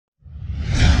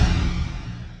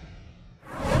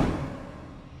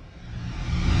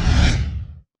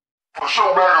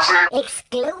Show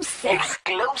magazine.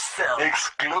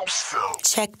 Exclusive.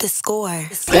 Check the score.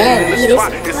 Damn,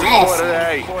 It's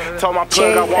classic. Told my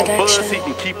plug I want buzz, Production.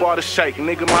 he can keep all the shake.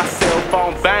 Nigga, my cell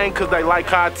phone bang, cause they like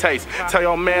how it tastes. Tell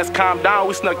your mans calm down,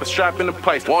 we snuck the strap in the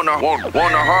place. Want a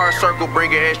hard circle,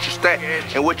 bring an extra stack.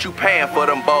 And what you paying for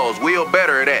them balls, we'll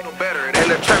better at. In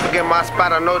the traffic in my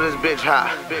spot, I know this bitch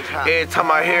hot. Every time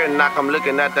I hear it knock, I'm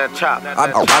looking at that chop.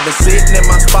 I've been sitting in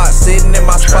my spot,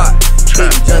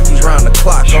 Hitting junkies round the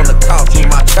clock on the couch with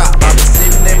my chop. I've been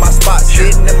sitting in my spot,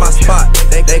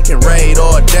 They can raid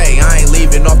all day, I ain't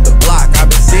leaving off the block. I've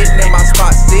been sitting in my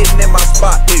spot,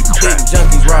 Hitting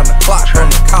junkies round the clock on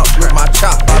the couch with my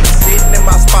chop. I've been sitting in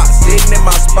my spot,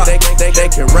 They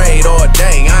can raid all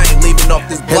day, I ain't leaving off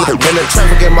this block. In the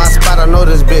traffic in my spot, I know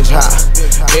this bitch hot.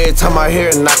 Every time I hear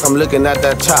it knock, I'm looking at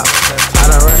that chop. I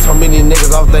done ran so many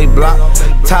niggas off they block.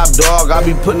 Top dog, I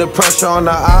be putting the pressure on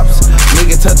the ops.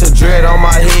 Nigga touch a dread on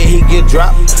my head, he get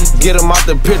dropped. Get him out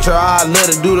the picture, I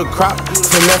let her do the crop.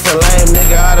 Finesse a lame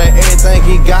nigga out of everything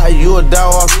he got. You a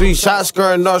dog off 3 shots,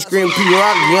 skirting off screen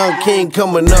P-Rock. Young king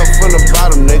coming up from the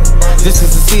bottom, nigga. This is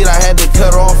the seed I had to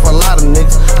cut off a lot of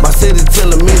niggas. My city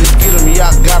telling me to get him, yeah,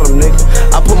 I got him, nigga.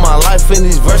 I put my life in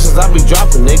these verses, I be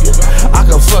dropping, nigga. I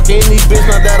can fuck any bitch,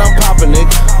 not that I'm popping,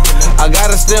 nigga. I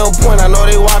gotta stay on point, I know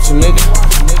they watching, nigga.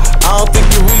 I don't think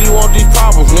you really want these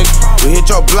problems, nigga. We hit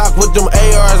your block with them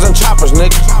ARs and choppers,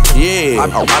 nigga. Yeah.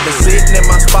 I've been sitting in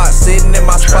my spot,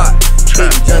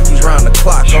 Hitting junkies round the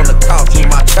clock on the couch with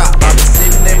my chop. I've been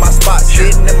sitting in my spot,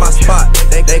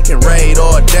 They can raid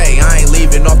all day, I ain't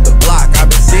leaving off the block. I've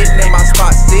been sitting in my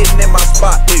spot,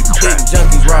 Hitting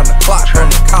junkies round the clock on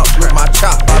the couch with my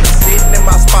chop. I've been sitting in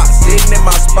my spot,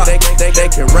 They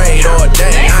can raid all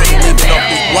day, I ain't leaving off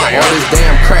this block. All this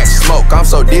damn crack smoke, I'm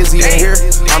so dizzy in here.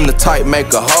 I'm the type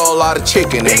make a whole lot of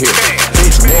chicken in here.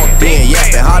 Bitch walked in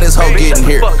yapping, how this hoe getting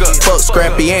here? Fuck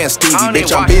Scrappy and Stevie,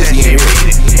 bitch, I'm busy in here.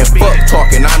 And fuck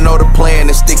talking, I know the plan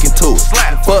is sticking to it.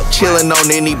 Fuck chilling on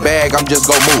any bag, I'm just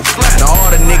gon' move. Now all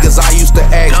the niggas I used to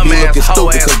ask be looking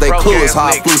stupid, cause they clueless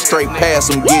how I flew straight past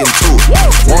them getting to it.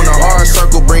 Want a hard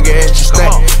circle, bring an extra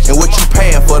stack. And what you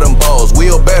paying for them balls,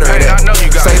 we'll better at that.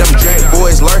 Say them Jack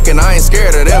boys lurking, I ain't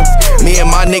scared of them. Me and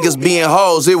my niggas being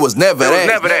hoes, it was never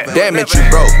that. Damn it, you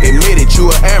broke, admit it,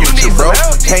 you an amateur, bro.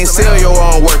 Can't sell your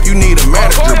own work, you need a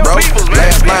manager, bro.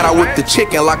 Last night I whipped the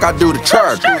chicken like I do the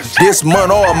charger. This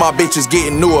month all my bitches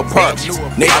getting new apartments.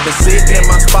 Nigga, I've been sitting in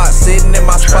my spot,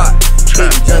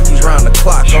 Hitting junkies round the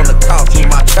clock on the couch with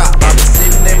my chop. I've been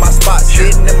sitting in my spot,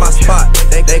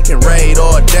 They can raid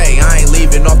all day, I ain't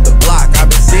leaving off the block. I've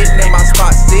been sitting in my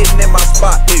spot,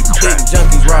 Hitting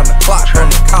junkies round the clock on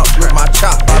the couch with my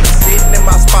chop. I've been sitting in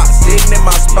my spot,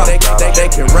 They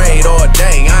can raid all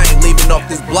day, I ain't leaving off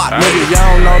this block. Nigga,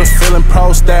 y'all don't know the feeling,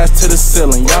 pro stash to the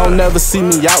ceiling. Y'all never see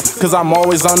me out, cause I'm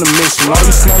always on the mission.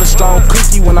 Always smell a strong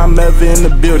cookie when I'm ever in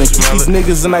the building. Keep these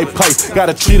niggas in they place,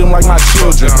 gotta treat them like my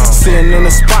children. Sitting in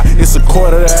the spot, it's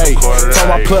 7:45. Told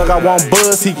my plug I want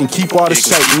buzz, he can keep all the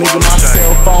shake. Nigga, my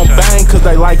cell phone bang, cause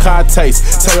they like how it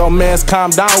tastes. Tell your mans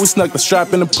calm down, we snuck the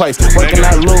strap in the place. Working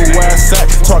that little ass sack,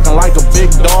 talking like a big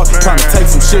dog. Trying to take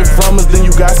some shit from us, then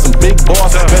you got some big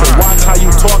boss. Better watch how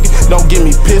you talking, don't get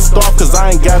me pissed off, cause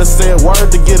I ain't gotta say a word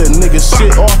to get a nigga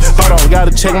shit off. Hold on,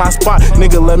 gotta check my spot,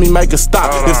 nigga, let me make a stop.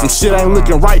 If some shit ain't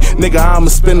looking right, nigga, I'ma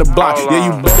spin the block. Yeah,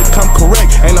 you better come correct,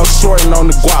 ain't no shorting on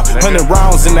the guap. 100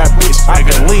 rounds in that bitch, I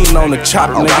can lean on the chop,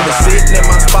 nigga. I've been sitting in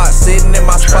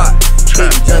my spot,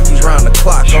 Hitting junkies round the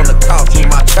clock on the couch with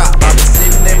my chop. I've been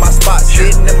sitting in my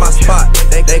spot,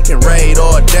 They can raid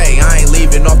all day, I ain't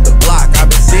leaving off the block. I've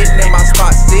been sitting in my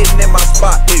spot, Hitting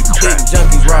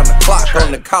junkies round the clock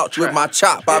on the couch with my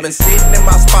chop. I've been sitting in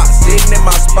my spot,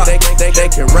 They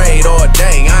can raid all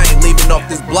day, I ain't leaving off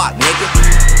this block, nigga.